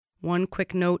One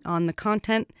quick note on the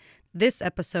content. This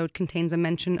episode contains a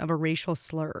mention of a racial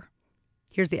slur.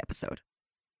 Here's the episode.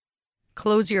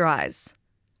 Close your eyes.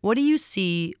 What do you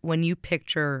see when you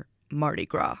picture Mardi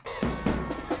Gras?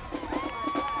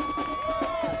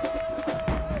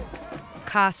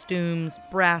 Costumes,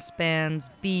 brass bands,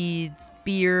 beads,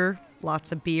 beer,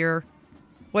 lots of beer.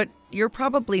 What you're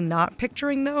probably not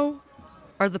picturing, though,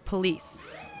 are the police.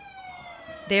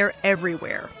 They're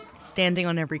everywhere, standing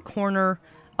on every corner,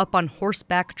 up on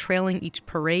horseback trailing each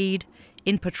parade,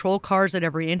 in patrol cars at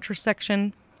every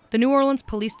intersection. The New Orleans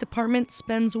Police Department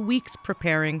spends weeks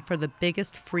preparing for the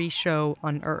biggest free show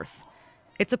on earth.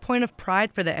 It's a point of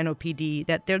pride for the NOPD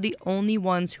that they're the only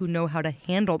ones who know how to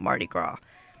handle Mardi Gras.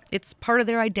 It's part of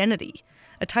their identity,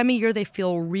 a time of year they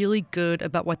feel really good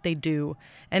about what they do,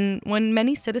 and when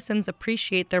many citizens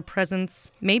appreciate their presence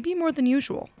maybe more than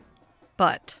usual.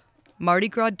 But Mardi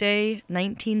Gras Day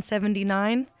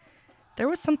 1979, there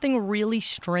was something really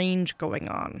strange going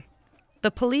on.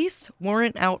 The police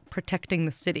weren't out protecting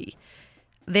the city.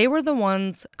 They were the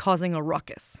ones causing a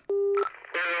ruckus.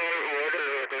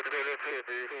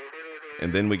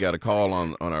 And then we got a call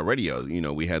on our radio. You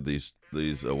know, we had these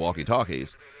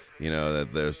walkie-talkies, you know,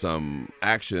 that there's some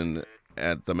action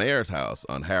at the mayor's house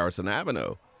on Harrison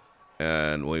Avenue.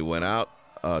 And we went out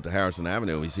to Harrison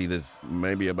Avenue. We see this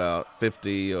maybe about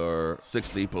 50 or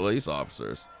 60 police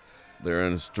officers. They're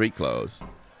in street clothes,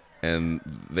 and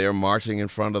they're marching in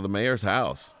front of the mayor's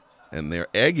house, and they're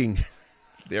egging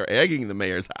the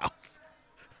mayor's house.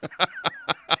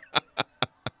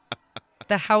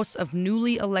 The house of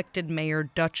newly elected Mayor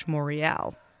Dutch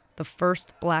Morial, the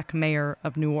first black mayor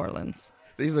of New Orleans.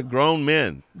 These are grown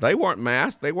men. They weren't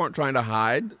masked. They weren't trying to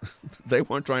hide. They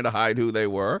weren't trying to hide who they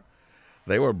were.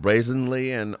 They were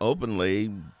brazenly and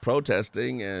openly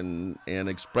protesting and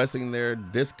expressing their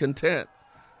discontent.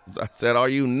 I said, "Are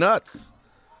you nuts?"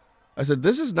 I said,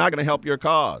 "This is not going to help your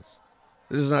cause.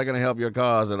 This is not going to help your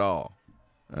cause at all."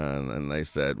 And they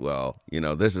said, "Well, you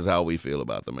know, this is how we feel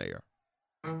about the mayor."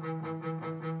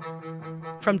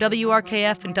 From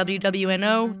WRKF and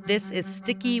WWNO, this is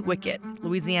Sticky Wicket,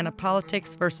 Louisiana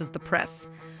Politics versus the Press.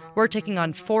 We're taking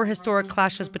on 4 historic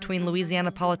clashes between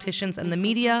Louisiana politicians and the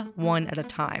media, one at a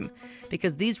time,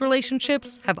 because these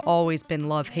relationships have always been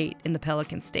love-hate in the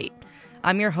Pelican State.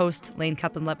 I'm your host, Lane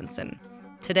Kaplan-Levinson.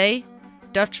 Today,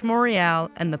 Dutch Morial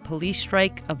and the police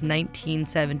strike of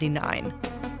 1979.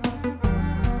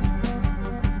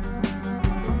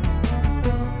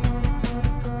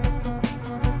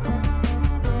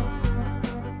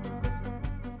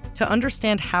 To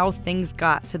understand how things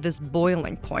got to this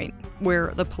boiling point,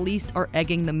 where the police are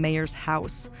egging the mayor's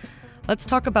house, let's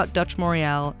talk about Dutch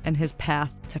Morial and his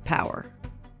path to power.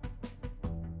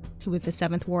 He was a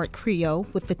 7th Ward Creole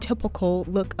with the typical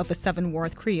look of a 7th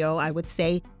Ward Creole, I would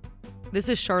say. This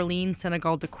is Charlene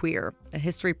Senegal DeQueer, a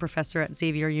history professor at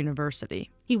Xavier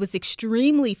University. He was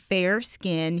extremely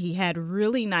fair-skinned. He had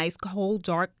really nice, cold,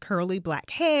 dark, curly black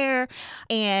hair.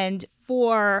 And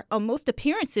for most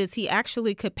appearances, he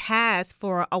actually could pass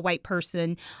for a white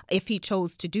person if he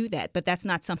chose to do that. But that's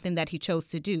not something that he chose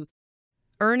to do.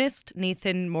 Ernest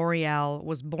Nathan Morial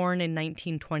was born in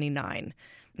 1929.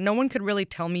 No one could really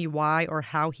tell me why or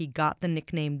how he got the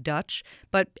nickname Dutch,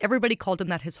 but everybody called him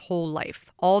that his whole life,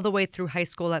 all the way through high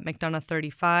school at McDonough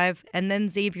 35 and then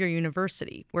Xavier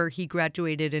University, where he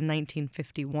graduated in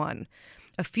 1951.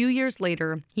 A few years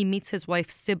later, he meets his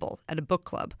wife Sybil at a book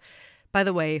club. By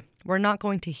the way, we're not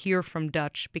going to hear from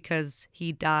Dutch because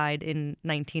he died in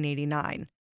 1989.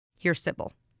 Here's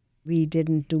Sybil. We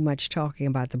didn't do much talking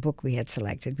about the book we had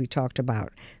selected. We talked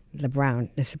about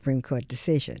LeBron, the Supreme Court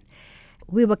decision.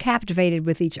 We were captivated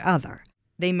with each other.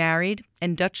 They married,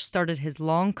 and Dutch started his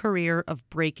long career of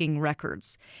breaking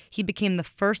records. He became the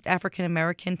first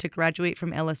African-American to graduate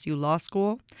from LSU Law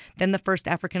School, then the first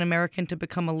African-American to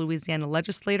become a Louisiana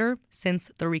legislator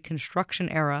since the Reconstruction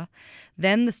era,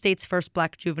 then the state's first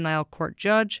black juvenile court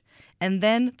judge, and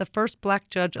then the first black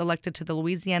judge elected to the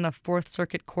Louisiana Fourth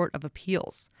Circuit Court of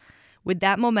Appeals. With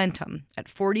that momentum, at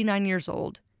 49 years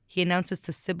old, he announces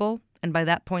to Sybil, and by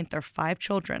that point their 5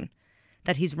 children,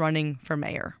 that he's running for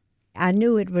mayor. I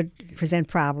knew it would present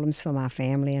problems for my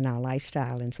family and our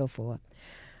lifestyle and so forth.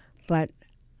 But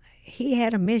he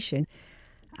had a mission.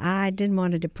 I didn't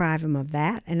want to deprive him of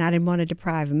that, and I didn't want to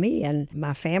deprive me and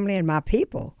my family and my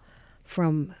people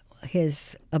from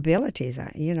his abilities,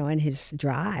 and his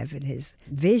drive and his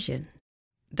vision.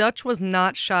 Dutch was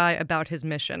not shy about his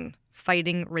mission,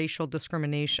 fighting racial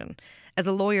discrimination. As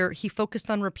a lawyer, he focused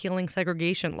on repealing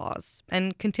segregation laws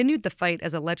and continued the fight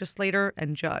as a legislator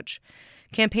and judge.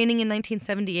 Campaigning in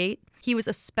 1978, he was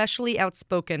especially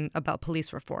outspoken about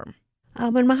police reform.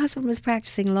 When my husband was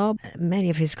practicing law, many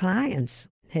of his clients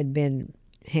had been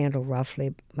handled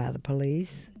roughly by the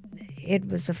police. It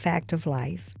was a fact of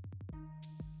life.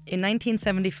 In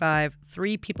 1975,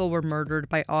 3 people were murdered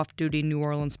by off-duty New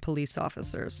Orleans police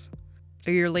officers.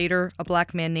 A year later, a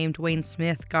black man named Wayne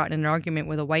Smith got in an argument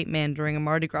with a white man during a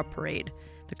Mardi Gras parade.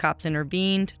 The cops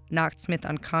intervened, knocked Smith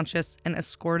unconscious, and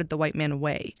escorted the white man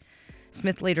away.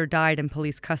 Smith later died in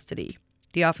police custody.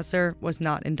 The officer was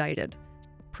not indicted.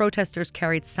 Protesters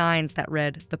carried signs that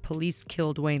read, "The police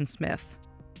killed Wayne Smith."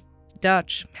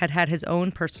 Dutch had had his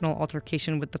own personal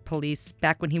altercation with the police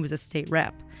back when he was a state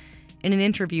rep. In an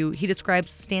interview, he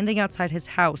describes standing outside his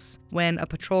house when a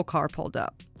patrol car pulled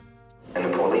up. And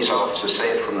the police officer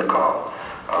said from the car,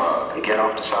 "Get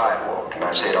off the sidewalk." And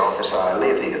I said, "Officer, I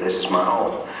live here. This is my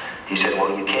home." He said,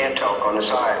 "Well, you can't talk on the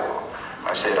sidewalk."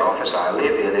 I said, "Officer, I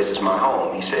live here. This is my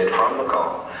home." He said, "From the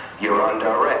car, you're under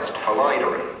arrest for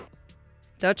loitering."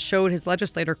 Dutch showed his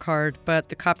legislator card, but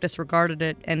the cop disregarded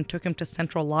it and took him to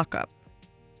central lockup.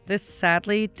 This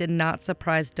sadly did not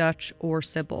surprise Dutch or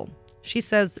Sybil. She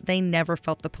says they never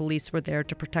felt the police were there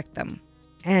to protect them.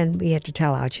 And we had to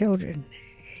tell our children,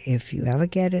 if you ever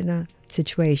get in a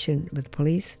situation with the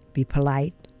police, be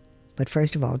polite. But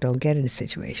first of all, don't get in a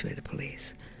situation with the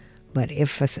police. But if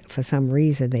for some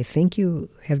reason they think you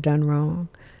have done wrong,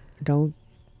 don't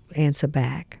answer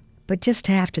back. But just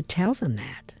to have to tell them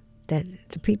that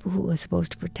the people who are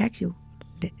supposed to protect you,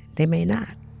 they may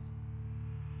not.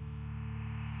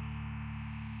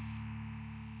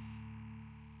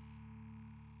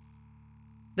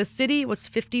 The city was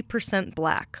 50%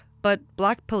 black, but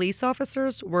black police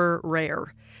officers were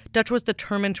rare. Dutch was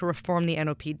determined to reform the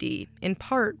NOPD, in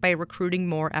part by recruiting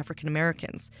more African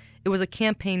Americans. It was a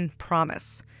campaign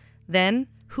promise. Then,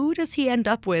 who does he end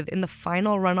up with in the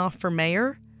final runoff for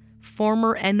mayor?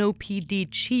 Former NOPD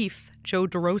chief Joe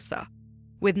DeRosa.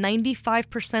 With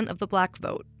 95% of the black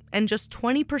vote and just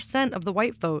 20% of the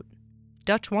white vote,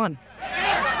 Dutch won.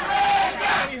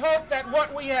 We hope that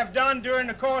what we have done during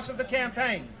the course of the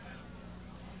campaign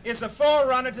is a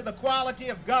forerunner to the quality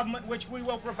of government which we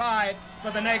will provide for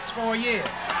the next 4 years.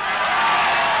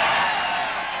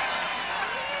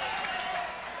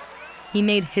 He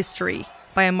made history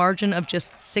by a margin of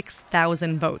just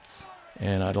 6,000 votes.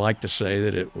 And I'd like to say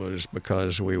that it was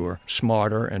because we were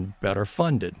smarter and better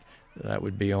funded. That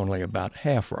would be only about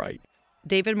half right.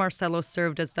 David Marcello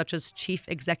served as Dutch's chief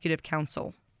executive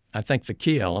counsel. I think the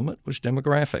key element was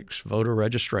demographics. Voter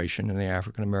registration in the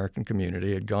African American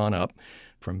community had gone up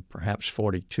from perhaps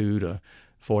 42 to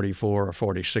 44 or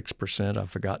 46%. I've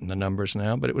forgotten the numbers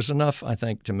now, but it was enough, I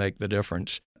think, to make the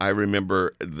difference. I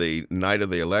remember the night of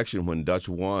the election when Dutch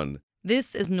won.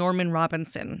 This is Norman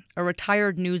Robinson, a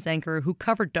retired news anchor who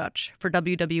covered Dutch for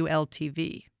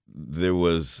WWL-TV. There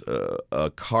was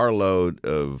a carload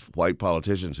of white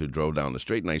politicians who drove down the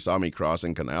street, and they saw me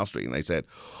crossing Canal Street, and they said,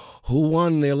 "Who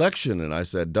won the election?" And I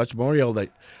said, "Dutch Morial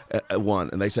won."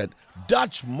 And they said,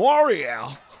 "Dutch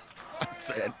Morial?" I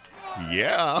said,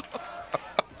 "Yeah."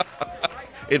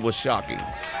 It was shocking.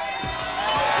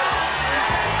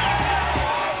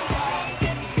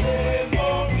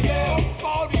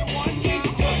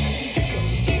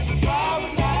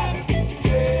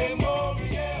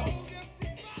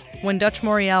 When Dutch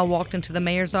Morial walked into the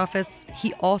mayor's office,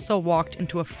 he also walked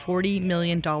into a $40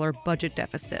 million budget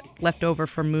deficit left over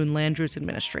from Moon Landrieu's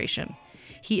administration.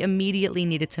 He immediately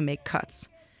needed to make cuts.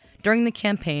 During the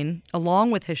campaign, along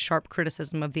with his sharp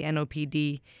criticism of the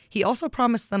NOPD, he also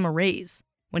promised them a raise.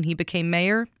 When he became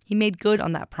mayor, he made good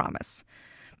on that promise.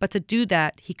 But to do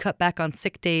that, he cut back on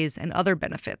sick days and other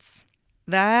benefits.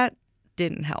 That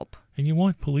didn't help. And you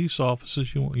want police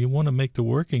officers, you want to make the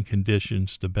working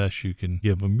conditions the best you can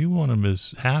give them. You want them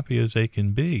as happy as they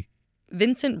can be.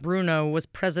 Vincent Bruno was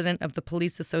president of the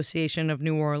Police Association of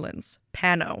New Orleans,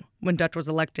 PANO, when Dutch was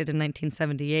elected in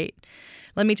 1978.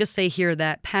 Let me just say here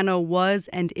that PANO was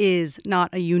and is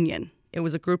not a union. It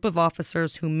was a group of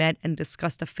officers who met and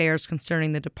discussed affairs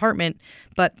concerning the department,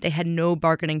 but they had no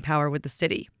bargaining power with the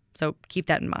city. So keep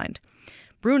that in mind.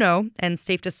 Bruno, and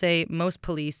safe to say most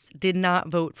police, did not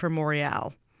vote for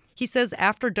Morial. He says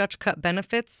after Dutch cut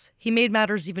benefits, he made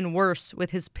matters even worse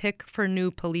with his pick for new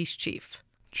police chief.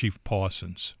 Chief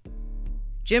Parsons.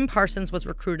 Jim Parsons was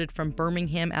recruited from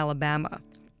Birmingham, Alabama.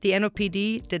 The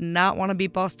NOPD did not want to be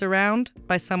bossed around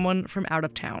by someone from out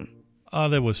of town.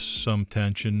 There was some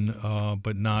tension,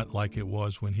 but not like it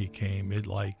was when he came. It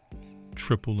like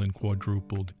tripled and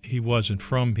quadrupled. He wasn't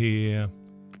from here.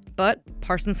 But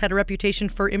Parsons had a reputation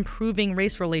for improving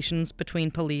race relations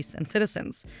between police and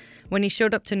citizens. When he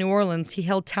showed up to New Orleans, he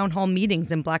held town hall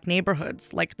meetings in black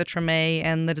neighborhoods like the Treme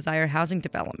and the Desire Housing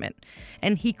Development.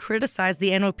 And he criticized the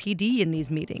NOPD in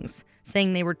these meetings,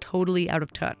 saying they were totally out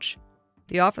of touch.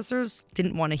 The officers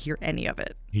didn't want to hear any of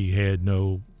it. He had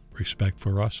no respect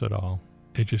for us at all.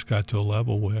 It just got to a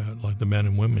level where like the men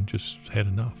and women just had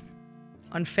enough.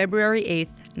 On February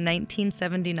 8th,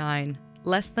 1979,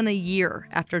 less than a year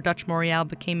after Dutch Morial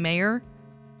became mayor,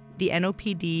 the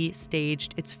NOPD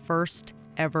staged its first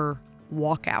ever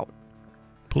walkout.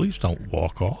 Police don't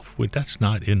walk off. That's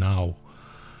not in our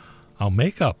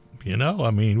makeup, you know?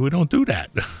 I mean, we don't do that,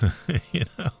 you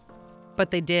know? But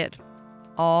they did.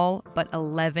 All but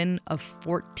 11 of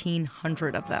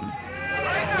 1,400 of them.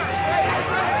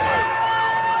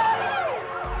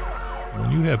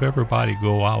 When you have everybody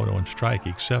go out on strike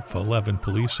except for 11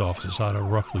 police officers out of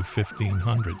roughly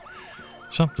 1,500,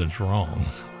 something's wrong.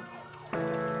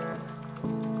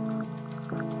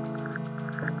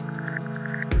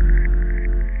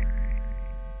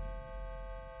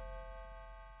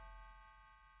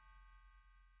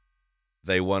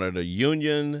 They wanted a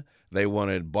union. They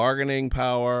wanted bargaining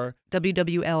power.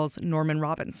 WWL's Norman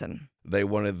Robinson. They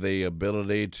wanted the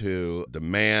ability to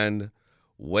demand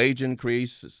wage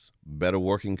increases, better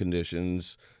working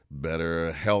conditions,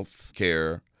 better health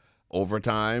care,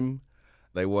 overtime.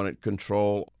 They wanted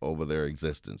control over their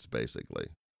existence, basically.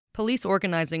 Police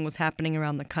organizing was happening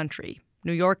around the country.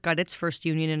 New York got its first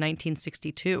union in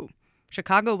 1962.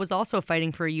 Chicago was also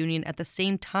fighting for a union at the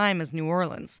same time as New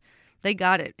Orleans. They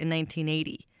got it in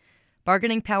 1980.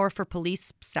 Bargaining power for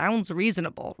police sounds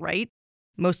reasonable, right?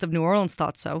 Most of New Orleans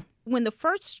thought so. When the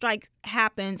first strike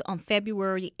happens on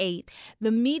February 8th,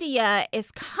 the media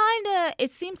is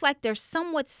it seems like they're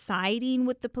somewhat siding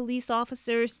with the police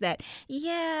officers that,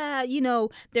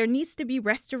 there needs to be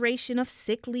restoration of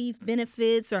sick leave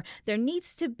benefits, or there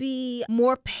needs to be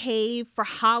more pay for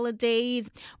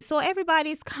holidays. So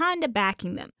everybody's kind of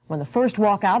backing them. When the first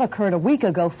walkout occurred a week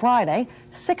ago Friday,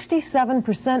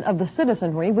 67% of the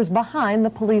citizenry was behind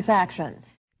the police action.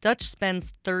 Dutch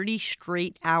spends 30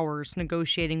 straight hours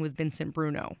negotiating with Vincent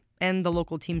Bruno and the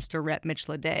local Teamster rep Mitch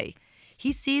Leday.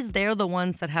 He sees they're the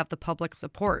ones that have the public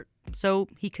support, so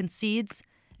he concedes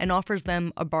and offers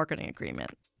them a bargaining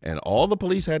agreement. And all the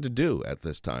police had to do at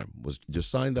this time was just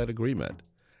sign that agreement,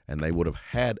 and they would have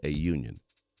had a union.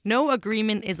 No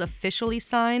agreement is officially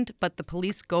signed, but the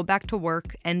police go back to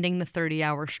work, ending the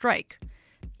 30-hour strike.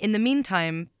 In the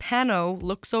meantime, Pano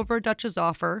looks over Dutch's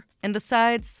offer and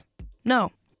decides, no.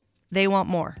 They want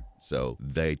more. So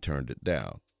they turned it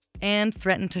down. And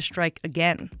threatened to strike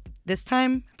again, this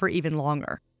time for even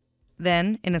longer.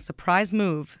 Then, in a surprise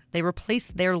move, they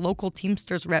replaced their local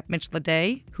Teamsters rep Mitch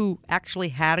Leday, who actually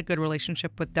had a good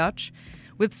relationship with Dutch,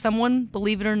 with someone,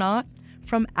 believe it or not,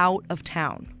 from out of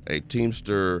town. A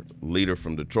Teamster leader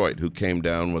from Detroit who came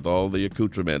down with all the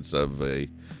accoutrements of a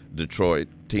Detroit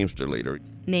Teamster leader.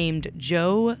 Named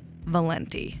Joe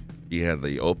Valenti. He had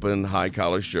the open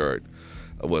high-collar shirt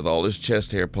with all his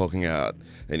chest hair poking out,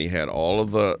 and he had all of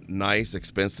the nice,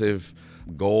 expensive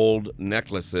gold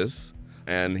necklaces,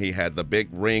 and he had the big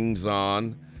rings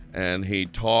on, and he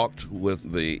talked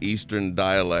with the Eastern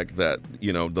dialect that,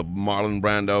 the Marlon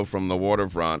Brando from the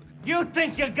waterfront. You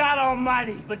think you God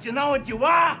Almighty, but you know what you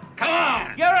are? Come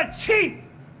on! You're a cheap,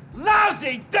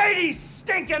 lousy, dirty,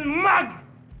 stinking mug!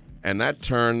 And that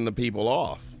turned the people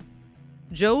off.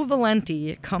 Joe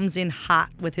Valenti comes in hot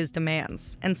with his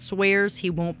demands and swears he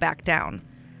won't back down.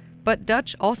 But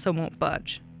Dutch also won't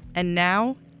budge. And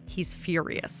now he's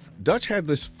furious. Dutch had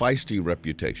this feisty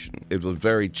reputation. It was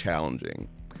very challenging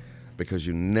because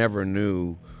you never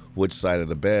knew which side of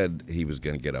the bed he was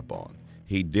going to get up on.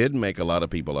 He did make a lot of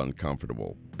people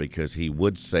uncomfortable because he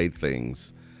would say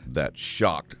things that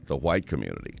shocked the white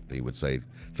community. He would say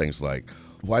things like,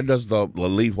 why does the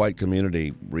elite white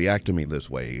community react to me this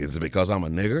way? Is it because I'm a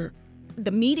nigger? The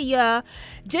media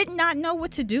did not know what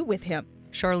to do with him.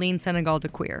 Charlene Senegal de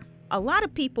Queer. A lot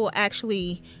of people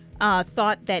actually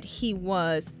thought that he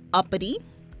was uppity.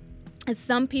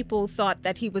 Some people thought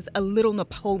that he was a little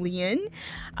Napoleon.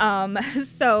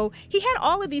 So he had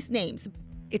all of these names.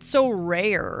 It's so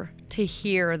rare to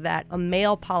hear that a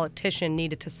male politician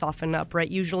needed to soften up,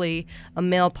 right? Usually a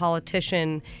male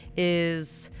politician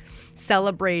is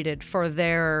celebrated for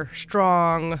their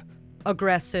strong,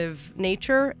 aggressive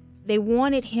nature. They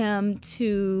wanted him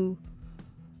to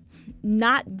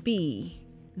not be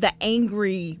the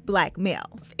angry black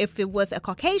male. If it was a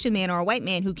Caucasian man or a white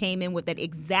man who came in with that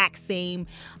exact same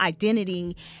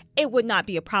identity it would not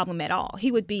be a problem at all.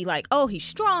 He would be like, oh, he's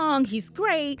strong, he's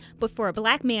great. But for a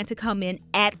black man to come in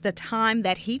at the time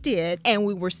that he did, and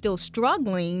we were still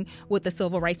struggling with the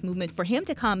civil rights movement, for him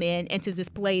to come in and to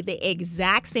display the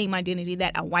exact same identity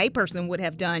that a white person would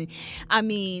have done, I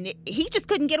mean, he just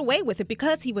couldn't get away with it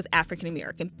because he was African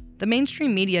American. The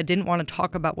mainstream media didn't want to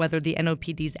talk about whether the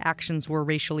NOPD's actions were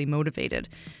racially motivated.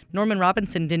 Norman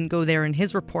Robinson didn't go there in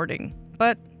his reporting,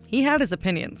 but he had his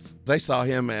opinions. They saw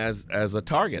him as a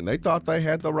target. They thought they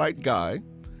had the right guy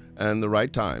and the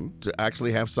right time to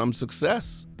actually have some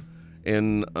success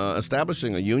in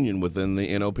establishing a union within the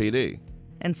NOPD.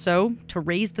 And so, to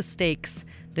raise the stakes,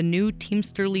 the new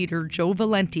Teamster leader, Joe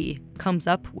Valenti, comes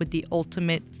up with the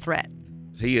ultimate threat.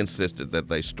 He insisted that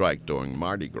they strike during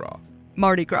Mardi Gras.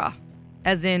 Mardi Gras,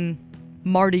 as in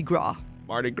Mardi Gras.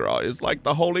 Mardi Gras is like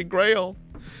the Holy Grail.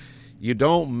 You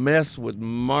don't mess with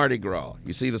Mardi Gras.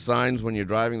 You see the signs when you're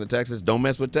driving to Texas, don't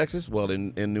mess with Texas? Well,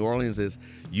 in New Orleans, it's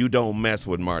you don't mess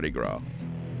with Mardi Gras.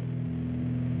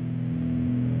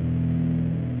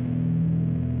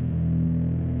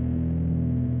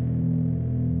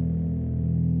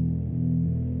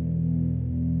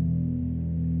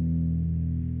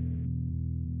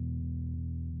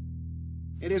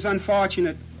 It is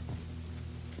unfortunate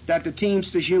that the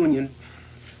Teamsters Union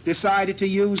decided to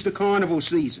use the carnival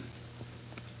season,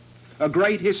 a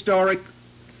great historic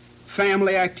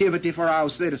family activity for our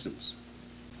citizens,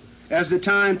 as the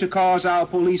time to cause our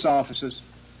police officers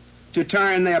to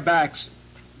turn their backs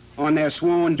on their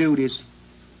sworn duties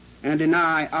and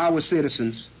deny our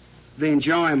citizens the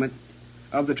enjoyment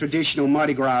of the traditional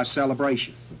Mardi Gras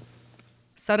celebration.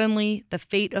 Suddenly, the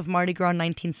fate of Mardi Gras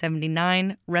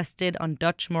 1979 rested on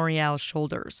Dutch Morial's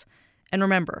shoulders. And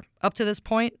remember, up to this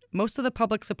point, most of the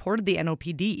public supported the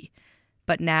NOPD.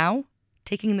 But now,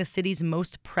 taking the city's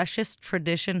most precious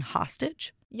tradition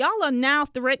hostage? Y'all are now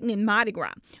threatening Mardi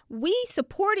Gras. We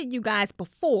supported you guys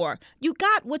before. You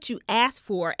got what you asked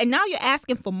for, and now you're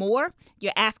asking for more?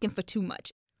 You're asking for too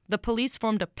much. The police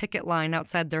formed a picket line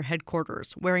outside their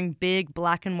headquarters, wearing big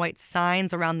black and white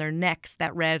signs around their necks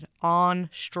that read, "On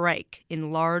Strike,"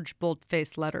 in large,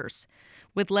 bold-faced letters.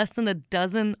 With less than a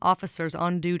dozen officers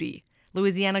on duty,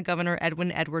 Louisiana Governor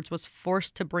Edwin Edwards was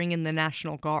forced to bring in the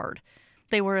National Guard.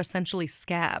 They were essentially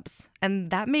scabs, and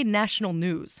that made national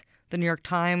news. The New York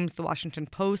Times, the Washington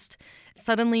Post.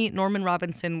 Suddenly, Norman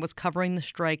Robinson was covering the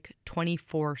strike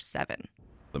 24/7.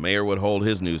 The mayor would hold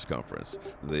his news conference.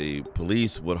 The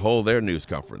police would hold their news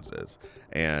conferences.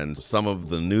 And some of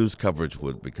the news coverage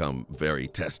would become very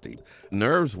testy.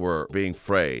 Nerves were being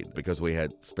frayed because we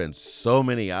had spent so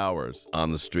many hours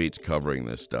on the streets covering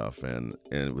this stuff. And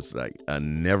it was like a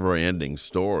never-ending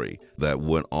story that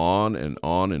went on and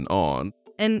on and on.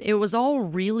 And it was all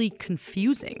really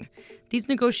confusing. These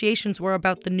negotiations were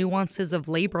about the nuances of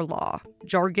labor law,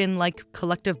 jargon like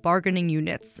collective bargaining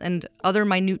units, and other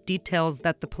minute details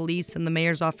that the police and the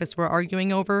mayor's office were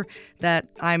arguing over that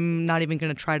I'm not even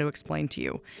going to try to explain to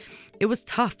you. It was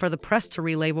tough for the press to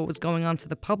relay what was going on to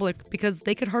the public because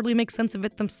they could hardly make sense of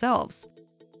it themselves,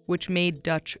 which made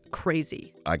Dutch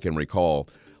crazy. I can recall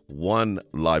one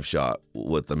live shot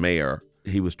with the mayor.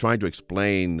 He was trying to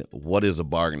explain what is a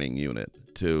bargaining unit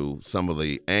to some of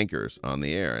the anchors on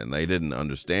the air, and they didn't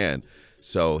understand.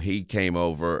 So he came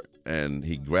over and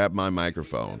he grabbed my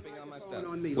microphone.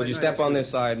 Would you step on this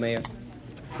side, Mayor?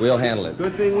 We'll handle it.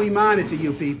 Good thing we minded to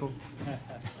you people.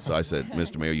 So I said,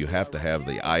 Mr. Mayor, you have to have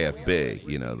the IFB,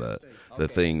 you know, the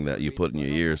thing that you put in your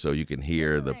ear so you can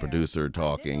hear the producer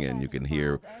talking and you can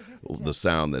hear the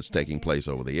sound that's taking place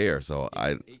over the air. So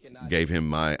I gave him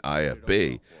my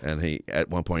IFB, and he at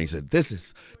one point he said, This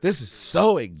is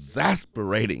so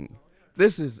exasperating.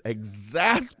 This is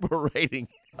exasperating.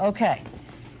 Okay.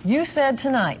 You said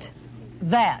tonight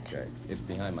that it's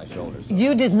behind my shoulders.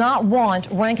 You did not want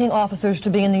ranking officers to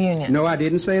be in the union. No, I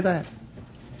didn't say that.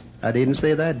 I didn't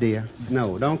say that, dear.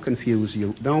 No, don't confuse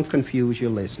your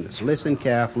listeners. Listen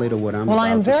carefully to what I'm about to say. Well, I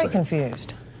am very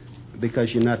confused.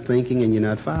 Because you're not thinking and you're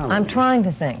not following. I'm trying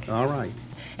to think. All right.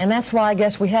 And that's why I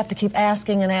guess we have to keep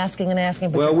asking and asking and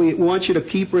asking. Well, we want you to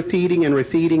keep repeating and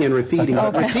repeating and repeating.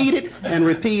 Okay. Repeat it and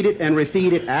repeat it and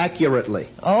repeat it accurately.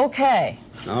 Okay.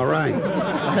 All right.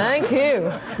 Thank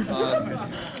you.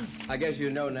 I guess you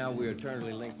know now we're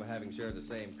eternally linked for having shared the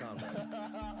same conference.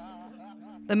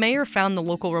 The mayor found the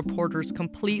local reporters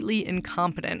completely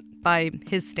incompetent by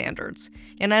his standards.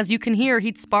 And as you can hear,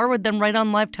 he'd spar with them right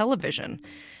on live television.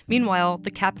 Meanwhile,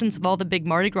 the captains of all the big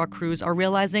Mardi Gras crews are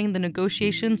realizing the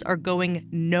negotiations are going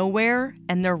nowhere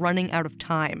and they're running out of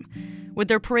time. With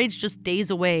their parades just days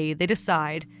away, they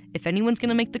decide if anyone's going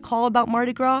to make the call about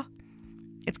Mardi Gras,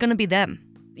 it's going to be them.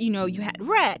 You had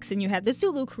Rex and you had the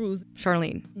Zulu crews.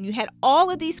 Charlene. You had all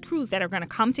of these crews that are going to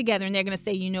come together and they're going to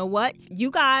say, you know what?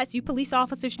 You guys, you police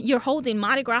officers, you're holding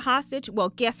Mardi Gras hostage. Well,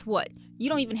 guess what? You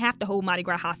don't even have to hold Mardi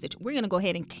Gras hostage. We're going to go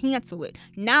ahead and cancel it.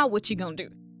 Now what you going to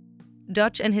do?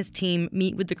 Dutch and his team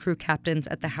meet with the crew captains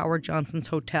at the Howard Johnson's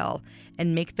hotel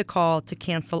and make the call to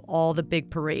cancel all the big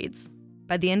parades.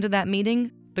 By the end of that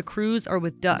meeting, the crews are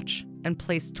with Dutch and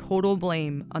place total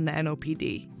blame on the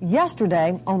NOPD.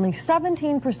 Yesterday, only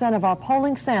 17% of our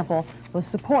polling sample was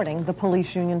supporting the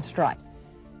police union strike.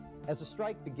 As the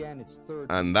strike began its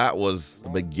third... And that was the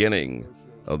beginning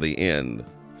of the end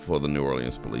for the New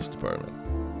Orleans Police Department.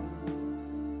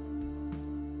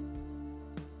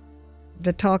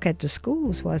 The talk at the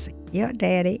schools was, your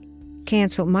daddy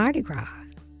canceled Mardi Gras.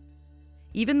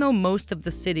 Even though most of the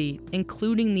city,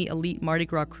 including the elite Mardi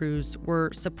Gras crews,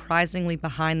 were surprisingly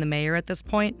behind the mayor at this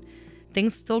point,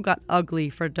 things still got ugly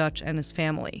for Dutch and his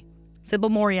family. Sybil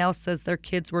Morial says their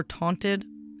kids were taunted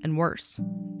and worse.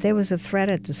 There was a threat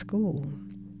at the school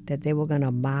that they were going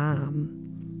to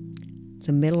bomb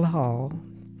the middle hall.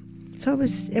 So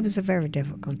it was a very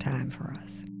difficult time for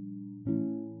us.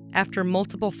 After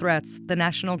multiple threats, the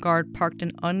National Guard parked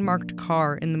an unmarked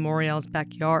car in the Morial's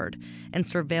backyard and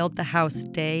surveilled the house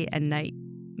day and night.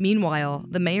 Meanwhile,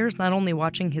 the mayor's not only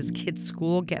watching his kids'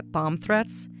 school get bomb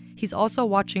threats, he's also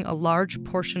watching a large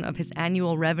portion of his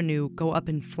annual revenue go up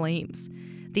in flames.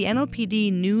 The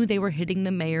NOPD knew they were hitting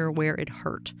the mayor where it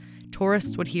hurt.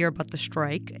 Tourists would hear about the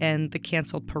strike and the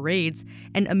canceled parades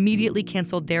and immediately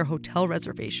canceled their hotel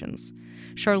reservations.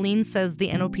 Charlene says the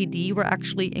NOPD were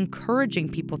actually encouraging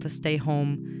people to stay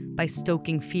home by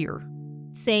stoking fear.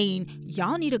 Saying,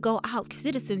 y'all need to go out,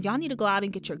 citizens, y'all need to go out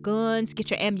and get your guns,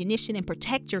 get your ammunition, and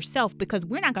protect yourself because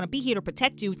we're not going to be here to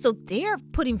protect you. So they're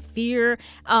putting fear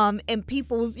in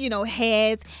people's,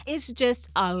 heads. It's just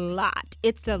a lot.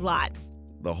 It's a lot.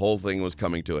 The whole thing was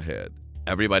coming to a head.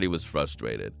 Everybody was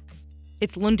frustrated.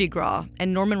 It's Lundi Gras,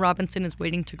 and Norman Robinson is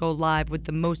waiting to go live with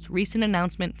the most recent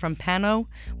announcement from Pano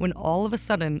when all of a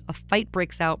sudden a fight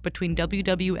breaks out between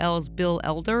WWL's Bill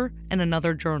Elder and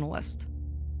another journalist.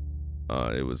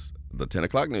 It was the 10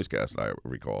 o'clock newscast, I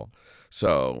recall.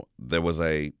 So there was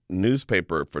a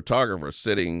newspaper photographer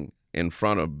sitting in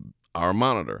front of our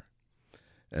monitor,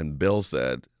 and Bill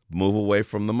said, "Move away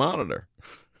from the monitor."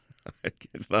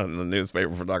 The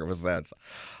newspaper photographer said,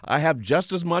 "I have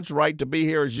just as much right to be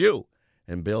here as you."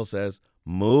 And Bill says,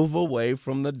 "Move away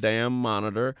from the damn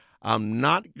monitor. I'm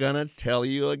not going to tell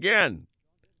you again."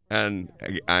 And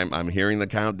I'm hearing the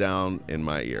countdown in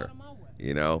my ear.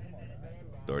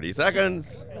 30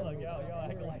 seconds.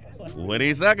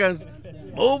 20 seconds.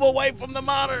 Move away from the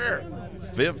monitor.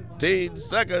 15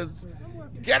 seconds.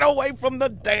 Get away from the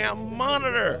damn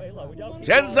monitor.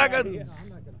 10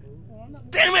 seconds.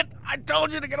 Damn it! I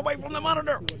told you to get away from the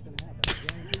monitor.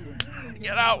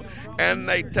 And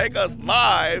they take us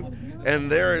live,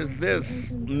 and there is this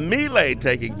melee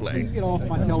taking place. Get off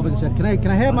my television set.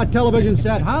 Can I have my television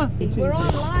set, huh? We're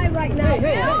on live right now.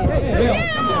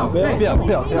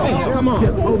 Bill. Come on.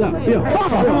 Hold up. Bill.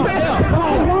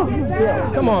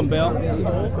 Come on, Bill.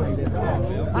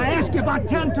 I asked you about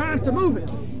 10 times to move it.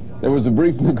 There was a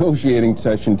brief negotiating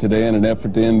session today in an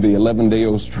effort to end the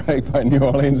 11-day-old strike by New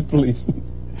Orleans policemen.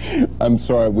 I'm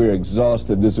sorry, we're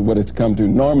exhausted. This is what it's come to.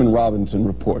 Norman Robinson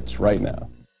reports right now.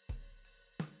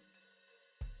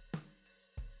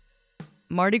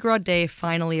 Mardi Gras Day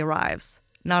finally arrives.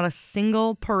 Not a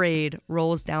single parade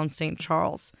rolls down St.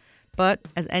 Charles. But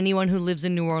as anyone who lives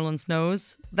in New Orleans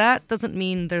knows, that doesn't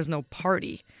mean there's no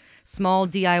party. Small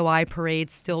DIY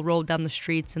parades still rolled down the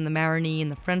streets in the Marigny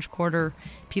and the French Quarter.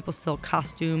 People still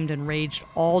costumed and raged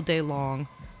all day long.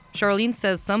 Charlene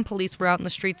says some police were out in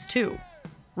the streets too,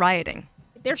 rioting.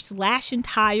 They're slashing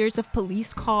tires of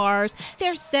police cars.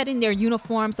 They're setting their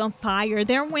uniforms on fire.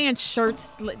 They're wearing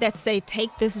shirts that say,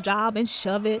 "Take this job and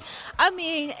shove it." I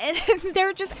mean,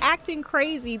 they're just acting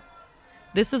crazy.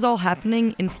 This is all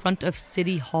happening in front of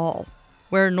City Hall,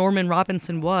 where Norman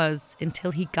Robinson was until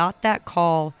he got that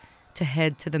call to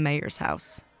head to the mayor's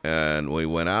house. And we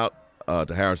went out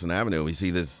to Harrison Avenue. We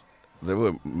see this, there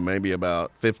were maybe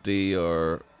about 50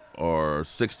 or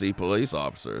 60 police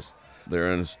officers.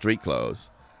 They're in street clothes,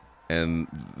 and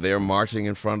they're marching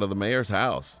in front of the mayor's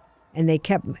house. And they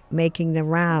kept making the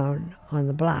round on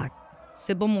the block.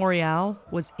 Sybil Morial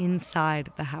was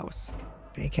inside the house.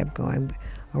 They kept going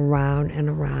around and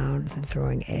around and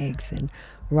throwing eggs and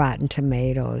rotten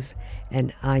tomatoes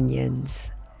and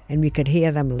onions. And we could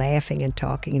hear them laughing and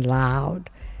talking loud.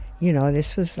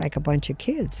 This was like a bunch of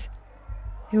kids.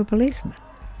 They were policemen,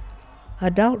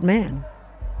 adult men.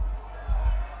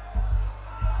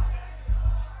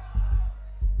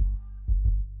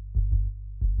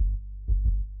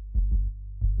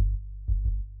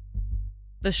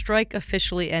 The strike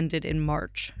officially ended in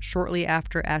March, shortly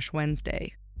after Ash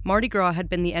Wednesday. Mardi Gras had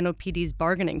been the NOPD's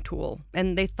bargaining tool,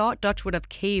 and they thought Dutch would have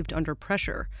caved under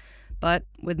pressure. But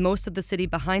with most of the city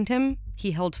behind him,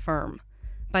 he held firm.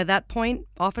 By that point,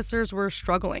 officers were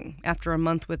struggling after a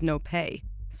month with no pay.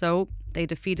 So they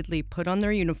defeatedly put on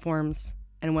their uniforms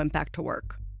and went back to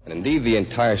work. And indeed, the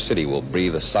entire city will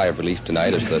breathe a sigh of relief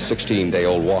tonight as the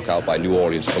 16-day-old walkout by New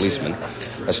Orleans policemen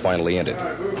has finally ended.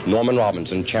 Norman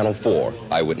Robinson, Channel 4,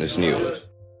 Eyewitness News.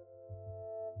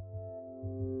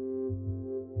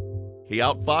 He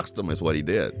outfoxed them is what he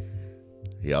did.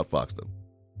 He outfoxed them.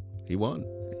 He won.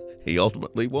 He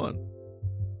ultimately won.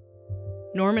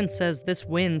 Norman says this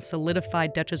win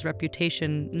solidified Dutch's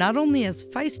reputation not only as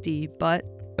feisty, but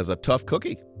as a tough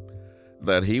cookie,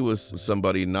 that he was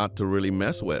somebody not to really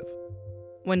mess with.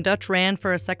 When Dutch ran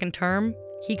for a second term,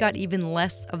 he got even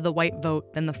less of the white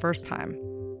vote than the first time.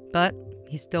 But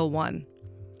he still won.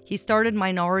 He started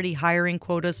minority hiring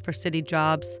quotas for city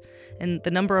jobs, and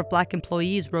the number of black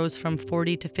employees rose from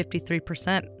 40 to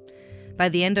 53%. By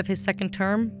the end of his second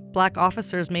term, black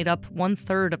officers made up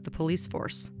 1/3 of the police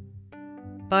force.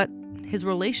 But his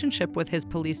relationship with his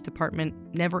police department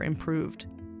never improved.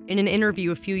 In an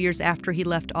interview a few years after he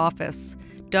left office,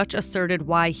 Dutch asserted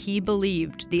why he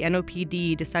believed the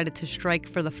NOPD decided to strike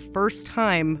for the first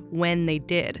time when they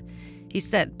did. He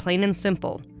said, plain and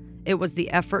simple, it was the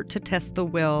effort to test the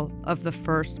will of the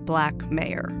first black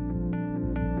mayor.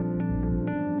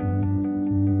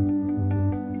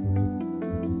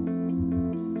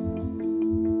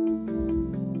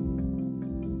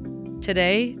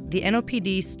 Today, the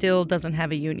NOPD still doesn't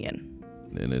have a union.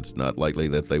 And it's not likely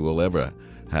that they will ever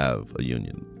have a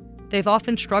union. They've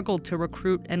often struggled to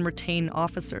recruit and retain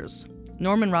officers.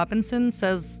 Norman Robinson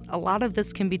says a lot of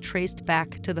this can be traced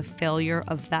back to the failure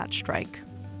of that strike.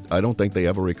 I don't think they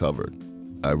ever recovered.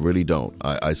 I really don't.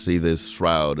 I see this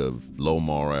shroud of low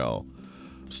morale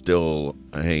still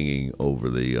hanging over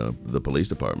the police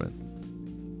department.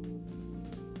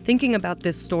 Thinking about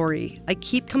this story, I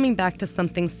keep coming back to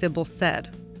something Sybil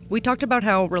said. We talked about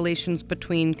how relations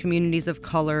between communities of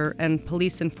color and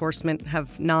police enforcement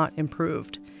have not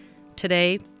improved.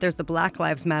 Today, there's the Black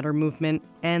Lives Matter movement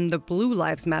and the Blue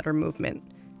Lives Matter movement,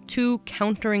 two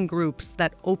countering groups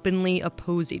that openly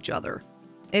oppose each other.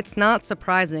 It's not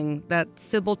surprising that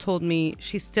Sybil told me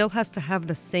she still has to have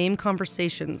the same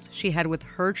conversations she had with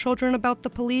her children about the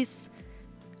police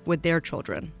with their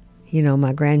children. You know,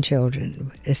 my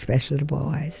grandchildren, especially the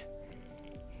boys.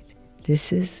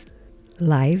 This is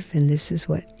life, and this is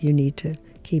what you need to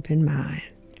keep in mind.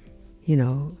 You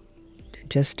know,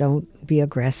 just don't be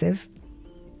aggressive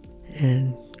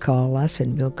and call us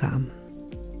and we'll come.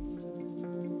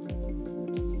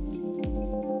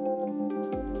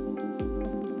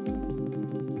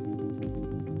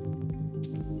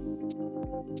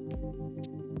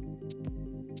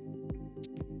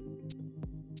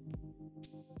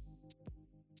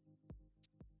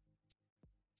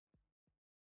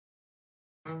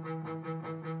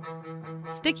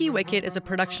 Sticky Wicket is a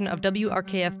production of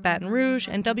WRKF Baton Rouge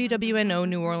and WWNO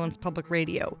New Orleans Public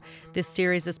Radio. This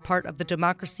series is part of the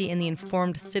Democracy in the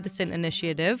Informed Citizen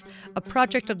Initiative, a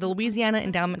project of the Louisiana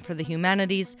Endowment for the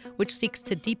Humanities, which seeks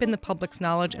to deepen the public's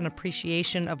knowledge and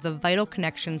appreciation of the vital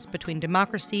connections between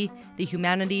democracy, the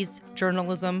humanities,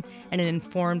 journalism, and an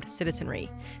informed citizenry.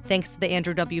 Thanks to the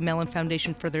Andrew W. Mellon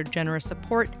Foundation for their generous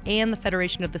support and the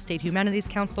Federation of the State Humanities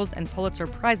Councils and Pulitzer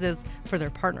Prizes for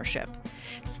their partnership.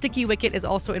 Sticky Wicket is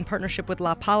also in partnership with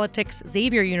La Politics,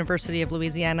 Xavier University of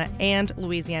Louisiana, and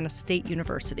Louisiana State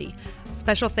University.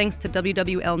 Special thanks to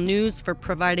WWL News for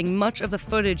providing much of the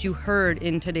footage you heard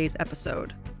in today's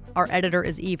episode. Our editor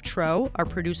is Eve Troe, our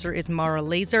producer is Mara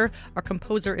Laser, our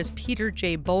composer is Peter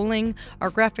J. Bowling, our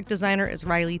graphic designer is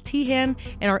Riley Tehan,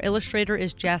 and our illustrator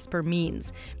is Jasper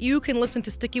Means. You can listen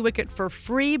to Sticky Wicket for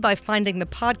free by finding the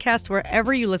podcast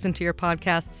wherever you listen to your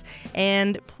podcasts,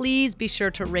 and please be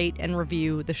sure to rate and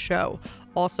review the show.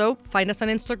 Also, find us on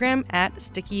Instagram at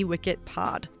Sticky Wicket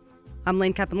Pod. I'm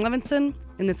Lane Kaplan Levinson,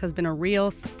 and this has been a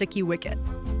real Sticky Wicket.